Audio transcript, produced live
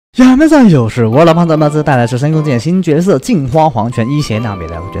下面再就是我老胖子们带来是深空之眼新角色镜花黄泉伊邪那美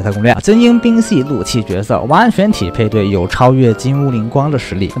的角色攻略，真英冰系怒气角色，完全体配对有超越金乌灵光的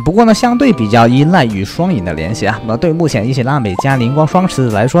实力。不过呢，相对比较依赖与双影的联系啊。对目前伊邪那美加灵光双持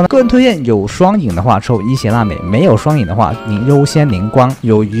来说呢，个人推荐有双影的话抽伊邪那美，没有双影的话你优先灵光，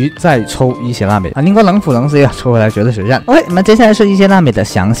有余再抽伊邪那美啊。灵光能辅能 C 啊，抽回来绝对实战。OK， 那么接下来是伊邪那美的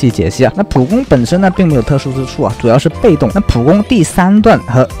详细解析啊。那普攻本身呢并没有特殊之处啊，主要是被动。那普攻第3段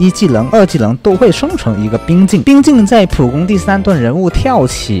和1技能、2技能都会生成一个冰镜，冰镜在普攻第3段人物跳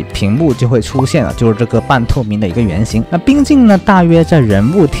起屏幕就会出现了，就是这个半透明的一个圆形。那冰镜呢，大约在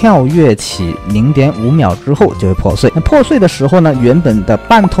人物跳跃起 0.5秒之后就会破碎。那破碎的时候呢，原本的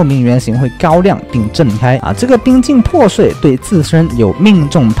半透明圆形会高亮并震开啊。这个冰镜破碎对自身有命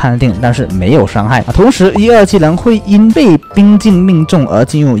中判定，但是没有伤害啊。同时1、2技能会因被冰镜命中而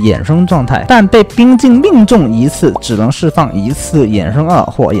进入衍生状态，但被冰镜命中一次只能释放一次衍生2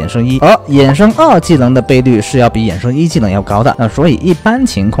或衍生1，而衍生2技能的倍率是要比衍生1技能要高的，所以一般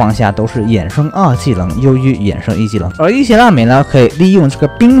情况下都是衍生2技能优于衍生1技能。而伊邪那美呢，可以利用这个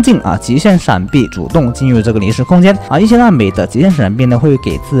冰镜啊，极限闪避主动进入这个临时空间啊。伊邪那美的极限闪避呢，会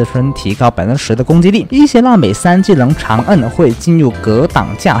给自身提高 10% 的攻击力。伊邪那美3技能长摁会进入格挡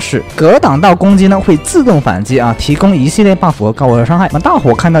架势，格挡到攻击呢会自动反击啊，提供一系列 buff 和高额伤害。那大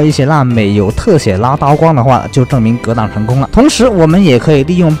伙看到伊邪那美有特写拉刀光的话，就证明格挡成功了。同时我们也可以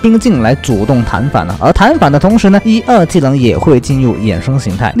利用冰镜来主动弹反了，而弹反的同时呢，1、2技能也会进入衍生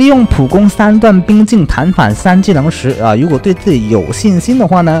形态。利用普攻3段冰镜弹反3技能时啊，如果对自己有信心的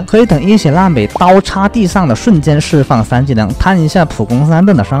话呢，可以等伊邪那美刀插地上的瞬间释放3技能，摊一下普攻3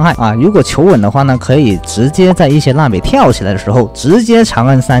段的伤害啊。如果求稳的话呢，可以直接在伊邪那美跳起来的时候，直接长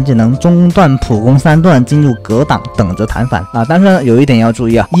按3技能中断普攻3段，进入格挡等着弹反啊。但是呢，有一点要注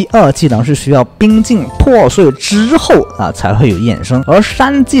意啊，1、2技能是需要冰镜破碎之后啊才会有衍生，而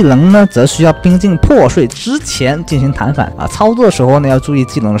3技能呢则需要冰镜破碎之前进行弹反啊。操作的时候呢要注意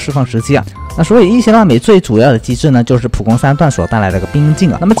技能的释放时机啊。那所以伊邪那美最主要的机制呢就是普攻3段所带来的一个冰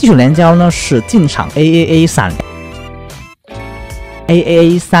镜啊。那么基础连招呢是进场 AAA3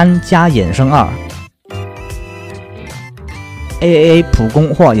 加衍生2。AAA 普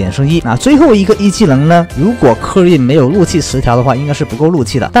攻或衍生1啊，最后一个1技能呢，如果刻印没有怒气10条的话，应该是不够怒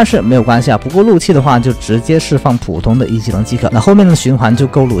气的，但是没有关系啊，不够怒气的话就直接释放普通的1技能即可，那后面的循环就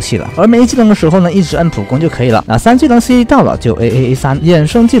够怒气了。而没技能的时候呢，一直按普攻就可以了。那3技能 C 到了就 AAA3，衍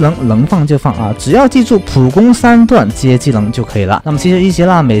生技能能放就放啊，只要记住普攻3段接技能就可以了。那么其实伊邪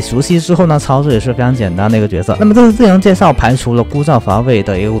那美熟悉之后呢，操作也是非常简单的一个角色。那么这次技能介绍排除了枯燥乏味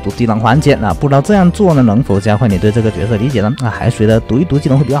的一个读技能环节，那不知道这样做呢能否加快你对这个角色理解呢？还是觉得读一读技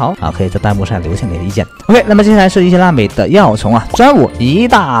能会比较好啊，可以在弹幕上留下你的意见。OK， 那么接下来是伊邪那美的药虫啊，专武一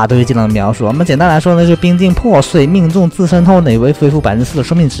大堆技能描述。我们简单来说呢，就是冰镜破碎命中自身后呢，会恢复4%的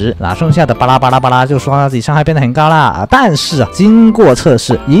生命值，那剩下的巴拉巴拉巴拉就说他自己伤害变得很高啦。但是啊，经过测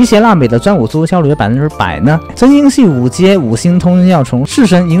试，伊邪那美的专武输出效率为100%呢，真英系5阶5星通用药虫弑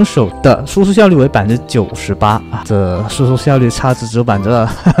神营手的输出效率为98%啊，这输出效率差值只有1%，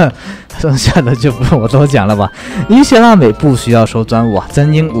剩下的就不用我多讲了吧。伊邪那美不需要收专武啊，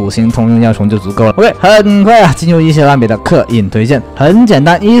真英5星通用药虫就足够了。OK， 很快啊，进入伊邪那美的刻印推荐，很简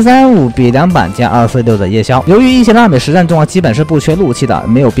单，135比2版加246的夜宵。由于伊邪那美实战中啊，基本是不缺怒气的，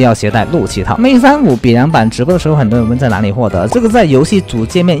没有必要携带怒气套。135比2版直播的时候，很多人问在哪里获得，这个在游戏主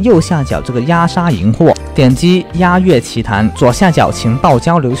界面右下角这个压杀荧惑，点击压月奇谭，左下角情报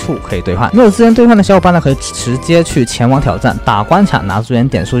交流处可以兑换。没有资源兑换的小伙伴呢，可以直接去前往挑战打关卡拿资源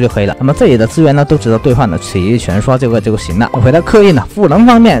点数就可以了。那么这里的资源呢，都值得兑换的，体育全刷这个就行了。回到刻印呢，赋能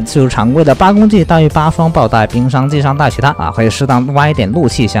方面就是常规的8攻击大于8双爆带冰伤击伤带其他啊，可以适当挖一点怒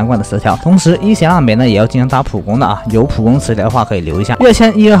气相关的词条。同时伊邪那美呢也要进行打普攻的啊，有普攻词条的话可以留一下。跃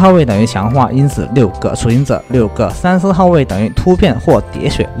迁1、2号位等于强化因子6个，属性者6个，3、4号位等于突变或喋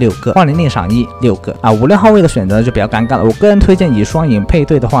血6个，幻灵令赏1 6个啊。5、6号位的选择就比较尴尬了，我个人推荐以双影配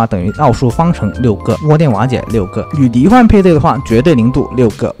对的话等于奥数方程6个，涡电瓦解6个；与离幻配对的话绝对零度6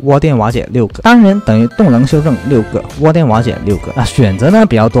个，涡电瓦解6个；单人等于动能修正6个，涡电瓦解6个啊。选择呢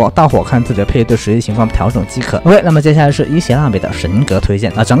比较多，大伙看自己的配对实际情况调整即可。OK， 那么接下来是伊邪那美的神格推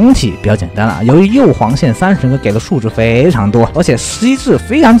荐啊，整体比较简单了。由于右黄线3神格给的数值非常多，而且机制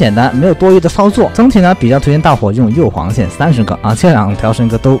非常简单，没有多余的操作，整体呢比较推荐大伙用右黄线3神格啊，这2条神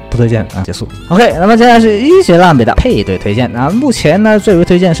格都不推荐啊。结束。OK， 那么接下来是伊邪那美的配对推荐啊，目前呢最为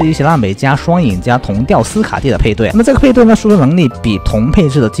推荐是伊邪那美加双影加铜调斯卡蒂的配对。那么这个配对呢，输出能力比同配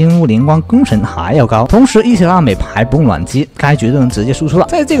置的金乌灵光功臣还要高，同时伊邪那美还不用暖反击，该局就能直接输出了。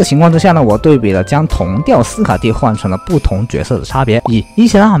在这个情况之下呢，我对比了将同调斯卡蒂换成了不同角色的差别，以伊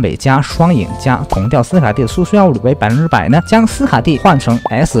邪那美加双影加同调斯卡蒂的输出效率为100%呢，将斯卡蒂换成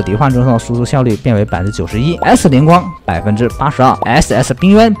S 罹患之后输出效率变为91%， S 灵光82%， SS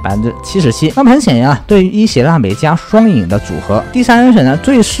冰渊77%。那么很显然啊，对于伊邪那美加双影的组合，第三人选呢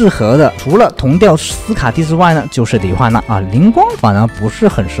最适合的除了同调斯卡蒂之外呢，就是罹患了啊。灵光反而不是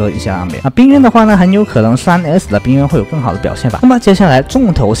很适合伊邪那美啊。冰渊的话呢，很有可能3S 的冰渊会有更好的表现吧。那么接下来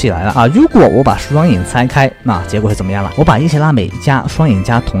重头戏来了啊！如果我把双影拆开，那结果会怎么样了？我把伊邪那美加双影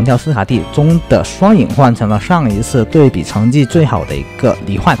加同调斯卡蒂中的双影换成了上一次对比成绩最好的一个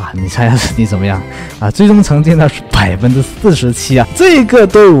罹患啊，你猜下你怎么样啊？最终成绩呢是47%啊！这个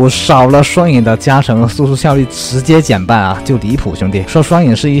队伍少了双影的加成，输出效率直接减半啊，就离谱兄弟！说双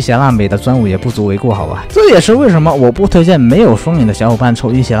影是伊邪那美的专武也不足为过，好吧？这也是为什么我不推荐没有双影的小伙伴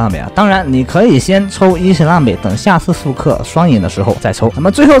抽伊邪那美啊。当然，你可以先抽伊邪那美，等下次复刻双影的时候再抽。那么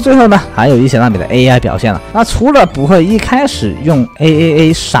最后呢，还有伊邪那美的 AI 表现了。那除了不会一开始用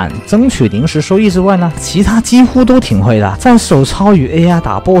AAA 闪争取临时收益之外呢，其他几乎都挺会的。在手操与 AI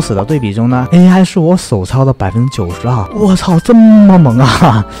打 BOSS 的对比中呢 ，AI 是我手操的92%，我操，这么猛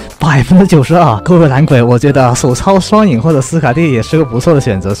啊！92%，各位蓝鬼，我觉得手操双影或者斯卡蒂也是个不错的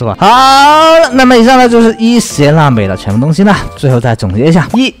选择，是吧？好，那么以上呢就是伊邪那美的全部东西了。最后再总结一下：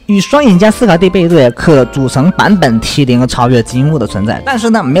一、与双影加斯卡蒂背对，可组成版本 T0和超越金乌的存在，但是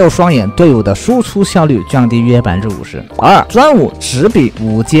呢，没有双影，队伍的输出效率降低约50%。二、专武只比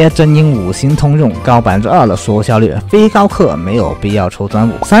5阶真鹰5星通用高2%的输出效率，非高氪没有必要抽专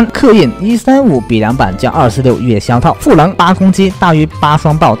武。三、氪印135比2版加246月消套，赋能8攻击大于8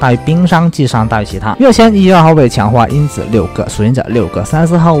双爆大于冰伤技伤大于其他。月前1、2号位强化因子6个，属性者6个，3、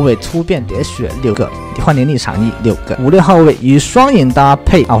4号位突变喋血6个，换灵力场役6个。5、6号位与双影搭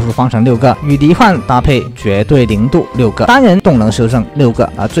配奥数方程6个，与罹患搭配绝对零度6个，单人动能修正6个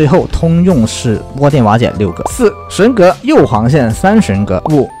啊，最后通用式涡电瓦解6个。4、神格右黄线3神格。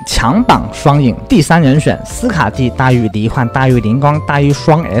5、强绑双影第三人选斯卡蒂大于罹患大于灵光大于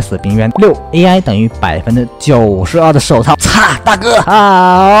双 S 冰渊。6、AI 等于92%的手套，擦大哥！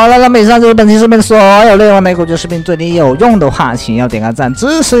好了，那么以上就是本期视频的所有内容。如果觉得视频对你有用的话，请要点个赞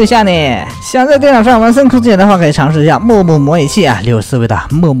支持一下你。想在电脑上玩深空之眼的话，可以尝试一下默默模拟器啊，64位的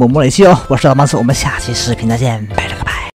默默模拟器哦。我是老马子，我们下期视频再见，拜了个拜。